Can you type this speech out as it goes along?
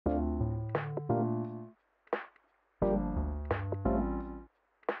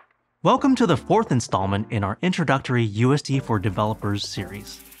Welcome to the fourth installment in our Introductory USD for Developers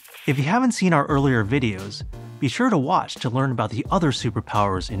series. If you haven't seen our earlier videos, be sure to watch to learn about the other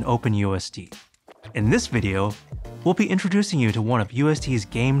superpowers in OpenUSD. In this video, we'll be introducing you to one of USD's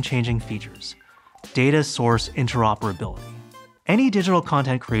game-changing features, data source interoperability. Any digital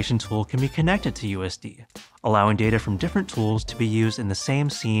content creation tool can be connected to USD, allowing data from different tools to be used in the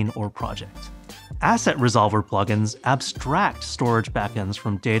same scene or project. Asset resolver plugins abstract storage backends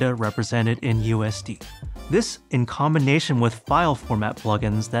from data represented in USD. This, in combination with file format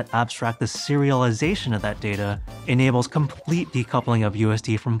plugins that abstract the serialization of that data, enables complete decoupling of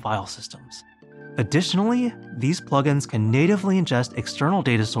USD from file systems. Additionally, these plugins can natively ingest external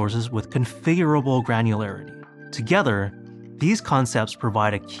data sources with configurable granularity. Together, these concepts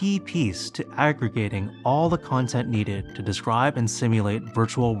provide a key piece to aggregating all the content needed to describe and simulate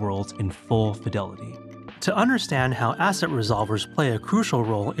virtual worlds in full fidelity. To understand how asset resolvers play a crucial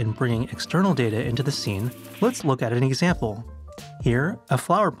role in bringing external data into the scene, let's look at an example. Here, a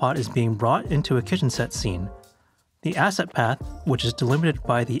flower pot is being brought into a kitchen set scene. The asset path, which is delimited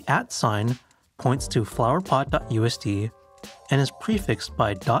by the @ sign, points to flowerpot.usd and is prefixed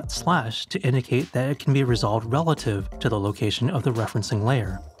by // to indicate that it can be resolved relative to the location of the referencing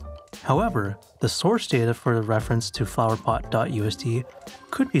layer. However, the source data for the reference to flowerpot.usd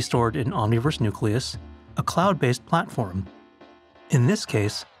could be stored in Omniverse Nucleus, a cloud-based platform. In this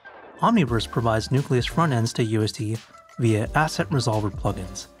case, Omniverse provides Nucleus frontends to USD via asset resolver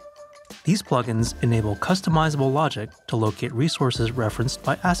plugins. These plugins enable customizable logic to locate resources referenced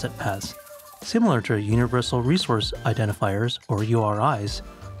by asset paths, similar to Universal Resource Identifiers, or URIs,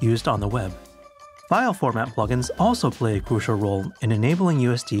 used on the web. File format plugins also play a crucial role in enabling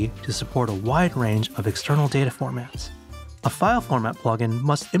USD to support a wide range of external data formats. A file format plugin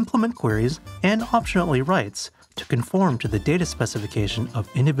must implement queries and optionally writes to conform to the data specification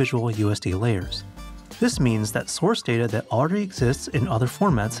of individual USD layers. This means that source data that already exists in other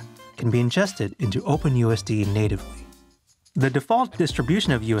formats can be ingested into OpenUSD natively. The default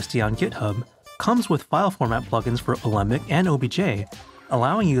distribution of USD on GitHub comes with file format plugins for Alembic and OBJ,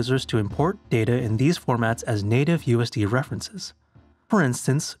 allowing users to import data in these formats as native USD references. For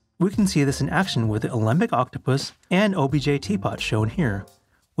instance, we can see this in action with the Alembic Octopus and OBJ Teapot shown here.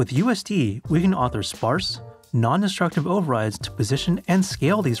 With USD, we can author sparse, non-destructive overrides to position and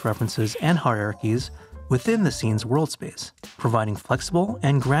scale these references and hierarchies within the scene's world space, providing flexible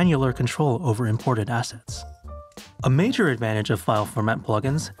and granular control over imported assets. A major advantage of file format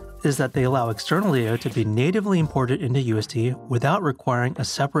plugins is that they allow external data to be natively imported into USD without requiring a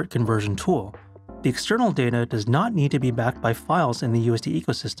separate conversion tool. The external data does not need to be backed by files in the USD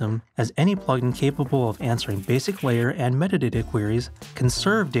ecosystem, as any plugin capable of answering basic layer and metadata queries can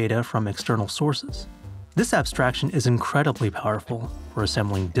serve data from external sources. This abstraction is incredibly powerful for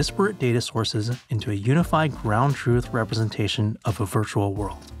assembling disparate data sources into a unified ground truth representation of a virtual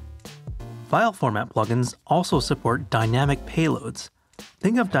world. File format plugins also support dynamic payloads.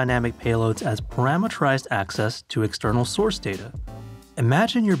 Think of dynamic payloads as parameterized access to external source data.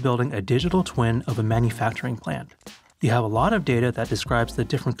 Imagine you're building a digital twin of a manufacturing plant. You have a lot of data that describes the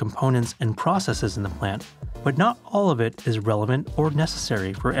different components and processes in the plant, but not all of it is relevant or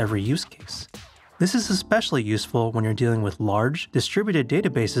necessary for every use case. This is especially useful when you're dealing with large, distributed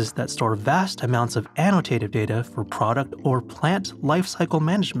databases that store vast amounts of annotative data for product or plant lifecycle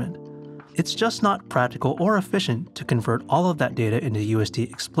management. It's just not practical or efficient to convert all of that data into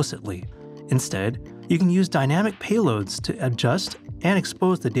USD explicitly. Instead, you can use dynamic payloads to adjust and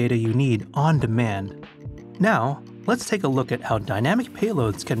expose the data you need on demand. Now, let's take a look at how dynamic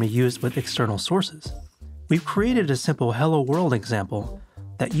payloads can be used with external sources. We've created a simple Hello World example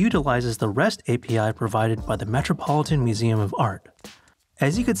that utilizes the REST API provided by the Metropolitan Museum of Art.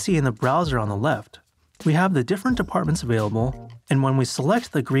 As you can see in the browser on the left, we have the different departments available, and when we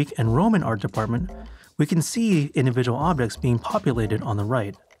select the Greek and Roman art department, we can see individual objects being populated on the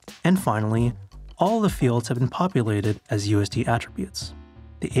right. And finally, all the fields have been populated as USD attributes.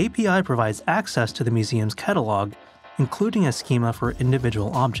 The API provides access to the museum's catalog, including a schema for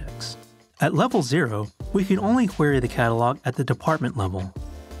individual objects. At level 0, we can only query the catalog at the department level,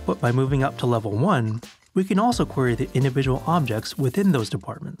 but by moving up to level 1, we can also query the individual objects within those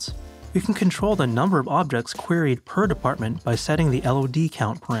departments. We can control the number of objects queried per department by setting the LOD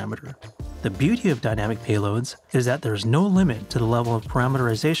count parameter. The beauty of dynamic payloads is that there's no limit to the level of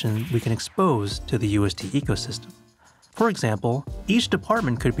parameterization we can expose to the USD ecosystem. For example, each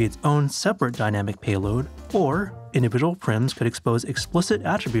department could be its own separate dynamic payload, or individual prims could expose explicit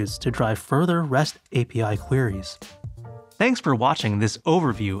attributes to drive further REST API queries. Thanks for watching this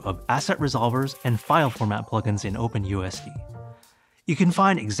overview of asset resolvers and file format plugins in OpenUSD. You can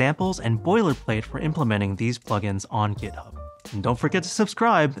find examples and boilerplate for implementing these plugins on GitHub. And don't forget to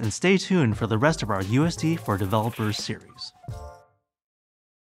subscribe and stay tuned for the rest of our USD for Developers series.